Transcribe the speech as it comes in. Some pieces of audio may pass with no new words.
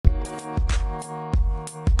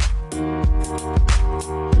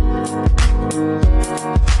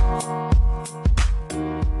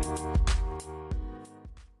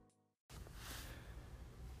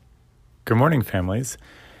Good morning, families.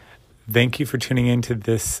 Thank you for tuning in to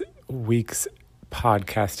this week's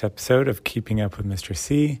podcast episode of Keeping Up with Mr.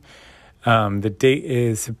 C. The date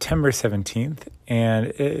is September 17th, and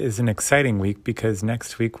it is an exciting week because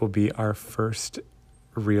next week will be our first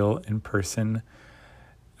real in-person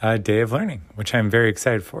day of learning, which I'm very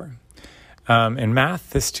excited for. In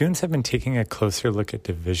math, the students have been taking a closer look at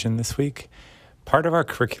division this week. Part of our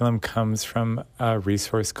curriculum comes from a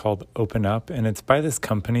resource called Open Up, and it's by this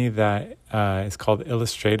company that is called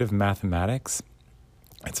Illustrative Mathematics.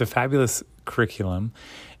 It's a fabulous curriculum,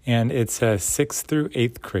 and it's a 6th through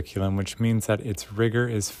 8th curriculum, which means that its rigor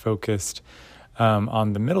is focused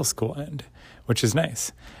on the middle school end, which is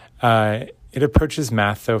nice. It approaches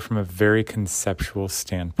math, though, from a very conceptual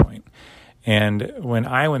standpoint. And when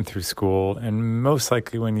I went through school, and most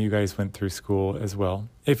likely when you guys went through school as well,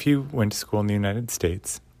 if you went to school in the United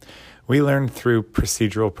States, we learned through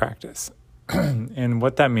procedural practice. And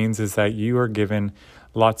what that means is that you are given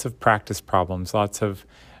lots of practice problems, lots of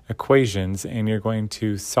equations, and you're going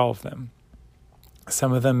to solve them.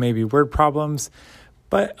 Some of them may be word problems,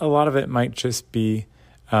 but a lot of it might just be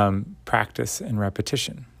practice and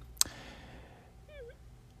repetition.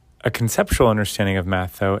 A conceptual understanding of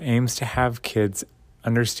math, though, aims to have kids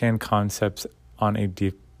understand concepts on a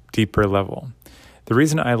deeper level. The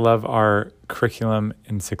reason I love our curriculum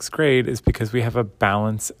in 6th grade is because we have a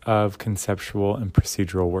balance of conceptual and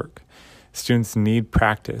procedural work. Students need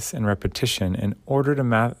practice and repetition in order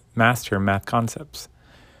to master math concepts.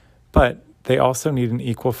 But they also need an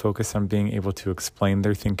equal focus on being able to explain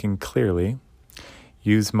their thinking clearly,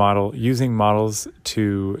 using models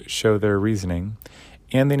to show their reasoning,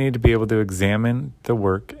 and they need to be able to examine the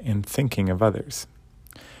work and thinking of others.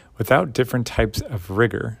 Without different types of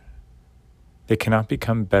rigor, they cannot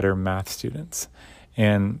become better math students.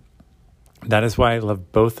 And that is why I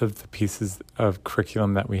love both of the pieces of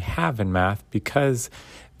curriculum that we have in math, because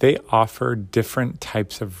they offer different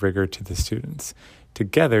types of rigor to the students.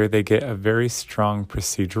 Together, they get a very strong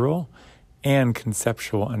procedural and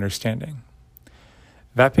conceptual understanding.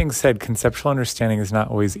 That being said, conceptual understanding is not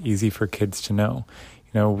always easy for kids to know.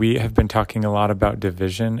 We have been talking a lot about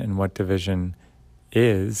division and what division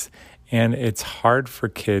is, and it's hard for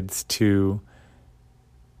kids to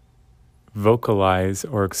vocalize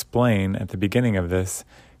or explain at the beginning of this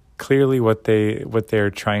clearly what they're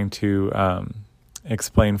trying to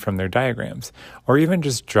explain from their diagrams, or even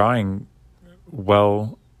just drawing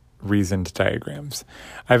well-reasoned diagrams.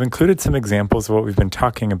 I've included some examples of what we've been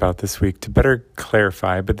talking about this week to better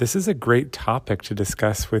clarify, but this is a great topic to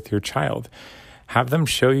discuss with your child. Have them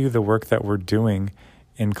show you the work that we're doing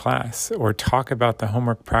in class, or talk about the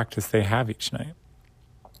homework practice they have each night.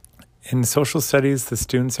 In social studies, the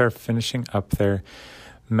students are finishing up their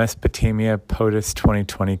Mesopotamia POTUS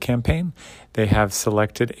 2020 campaign. They have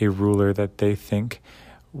selected a ruler that they think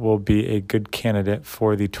will be a good candidate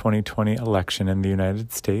for the 2020 election in the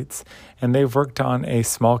United States, and they've worked on a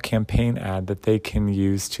small campaign ad that they can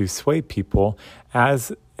use to sway people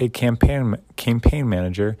as a campaign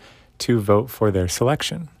manager to vote for their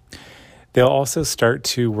selection. They'll also start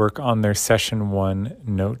to work on their session 1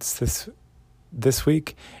 notes this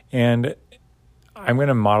week, and I'm going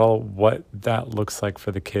to model what that looks like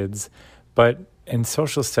for the kids. But in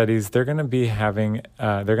social studies, they're going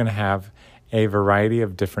to have a variety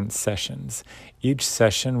of different sessions. Each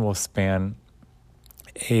session will span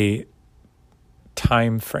a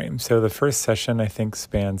time frame. So the first session, I think,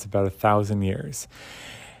 spans about 1,000 years.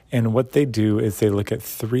 And what they do is they look at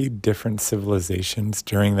 3 different civilizations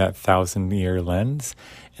during that 1,000-year lens,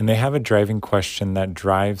 and they have a driving question that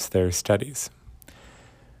drives their studies.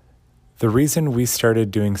 The reason we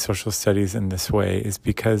started doing social studies in this way is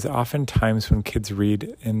because oftentimes when kids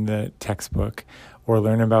read in the textbook or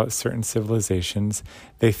learn about certain civilizations,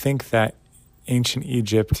 they think that ancient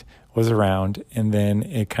Egypt was around and then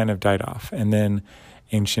it kind of died off. And then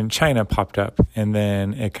ancient China popped up, and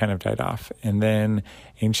then it kind of died off. And then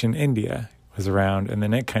ancient India was around, and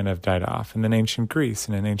then it kind of died off. And then ancient Greece,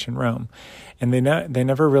 and then ancient Rome. And they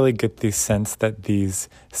never really get the sense that these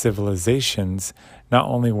civilizations not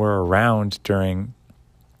only were around during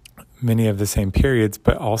many of the same periods,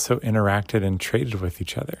 but also interacted and traded with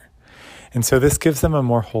each other. And so this gives them a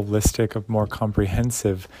more holistic, a more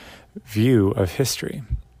comprehensive view of history.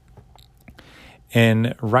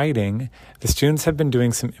 In writing, the students have been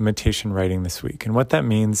doing some imitation writing this week. And what that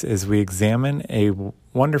means is we examine a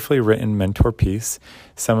wonderfully written mentor piece.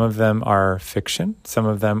 Some of them are fiction, some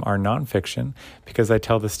of them are nonfiction, because I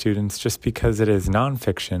tell the students just because it is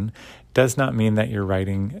nonfiction does not mean that your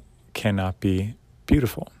writing cannot be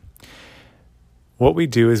beautiful. What we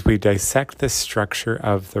do is we dissect the structure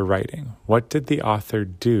of the writing. What did the author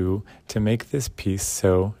do to make this piece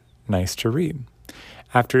so nice to read?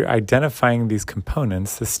 After identifying these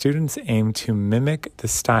components, the students aim to mimic the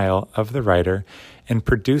style of the writer and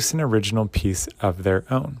produce an original piece of their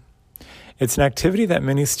own. It's an activity that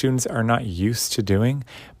many students are not used to doing,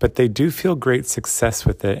 but they do feel great success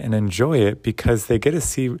with it and enjoy it because they get to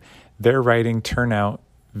see their writing turn out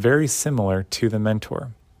very similar to the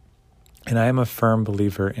mentor. And I am a firm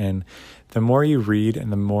believer in the more you read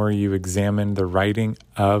and the more you examine the writing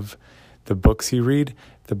of the books you read,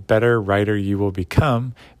 the better writer you will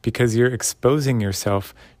become because you're exposing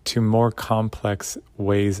yourself to more complex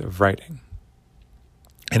ways of writing.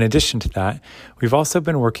 In addition to that, we've also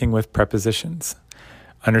been working with prepositions,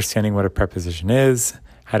 understanding what a preposition is,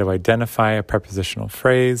 how to identify a prepositional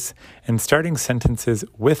phrase, and starting sentences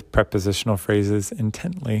with prepositional phrases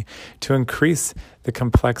intently to increase the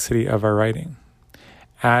complexity of our writing.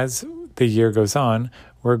 As the year goes on,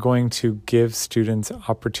 we're going to give students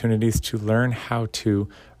opportunities to learn how to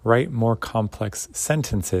write more complex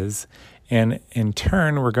sentences, and in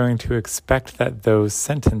turn, we're going to expect that those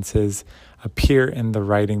sentences appear in the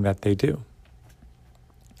writing that they do.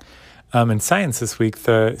 In science this week,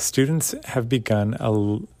 the students have begun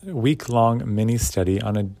a week-long mini-study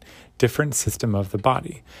on a different system of the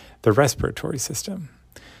body, the respiratory system.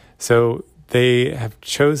 So they have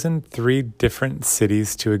chosen 3 different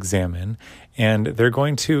cities to examine, and they're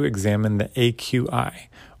going to examine the AQI,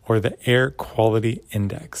 or the Air Quality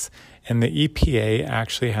Index. And the EPA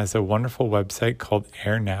actually has a wonderful website called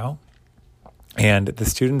Air Now, and the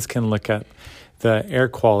students can look at the air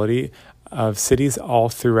quality of cities all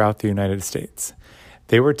throughout the United States.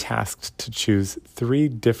 They were tasked to choose 3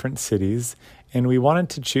 different cities, and we wanted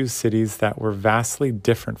to choose cities that were vastly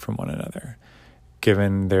different from one another,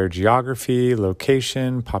 given their geography,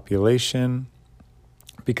 location, population,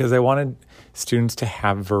 because I wanted students to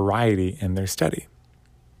have variety in their study.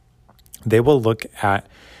 They will look at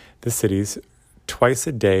the cities twice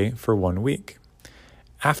a day for 1 week.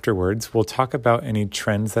 Afterwards, we'll talk about any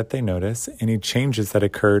trends that they notice, any changes that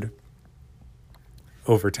occurred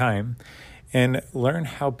over time, and learn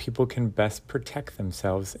how people can best protect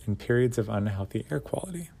themselves in periods of unhealthy air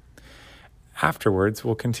quality. Afterwards,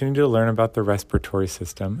 we'll continue to learn about the respiratory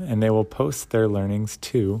system, and they will post their learnings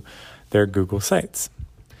to their Google Sites.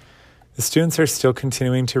 The students are still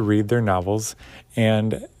continuing to read their novels,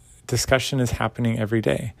 and discussion is happening every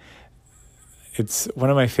day. It's one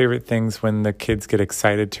of my favorite things when the kids get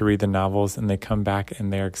excited to read the novels and they come back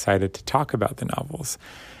and they're excited to talk about the novels.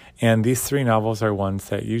 And these 3 novels are ones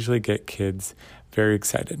that usually get kids very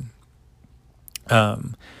excited.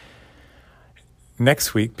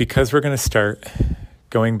 Next week, because we're going to start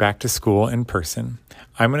going back to school in person,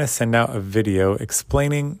 I'm going to send out a video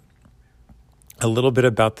explaining a little bit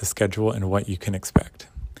about the schedule and what you can expect.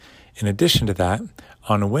 In addition to that,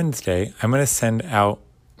 on Wednesday, I'm going to send out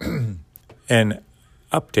an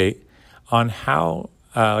update on how,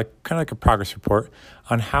 kind of like a progress report,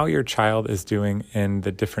 on how your child is doing in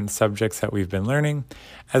the different subjects that we've been learning,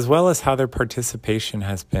 as well as how their participation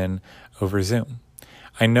has been over Zoom.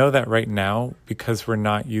 I know that right now, because we're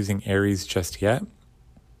not using Aries just yet,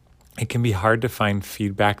 it can be hard to find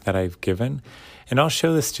feedback that I've given, and I'll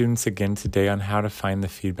show the students again today on how to find the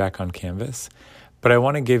feedback on Canvas. But I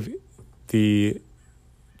want to give the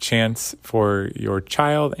chance for your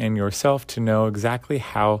child and yourself to know exactly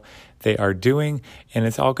how they are doing, and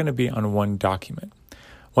it's all going to be on one document.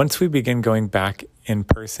 Once we begin going back in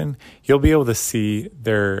person, you'll be able to see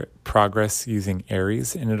their progress using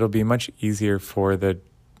Aries, and it'll be much easier for the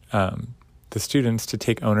students to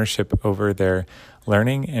take ownership over their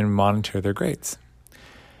learning and monitor their grades.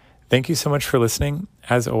 Thank you so much for listening.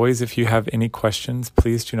 As always, if you have any questions,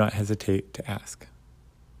 please do not hesitate to ask.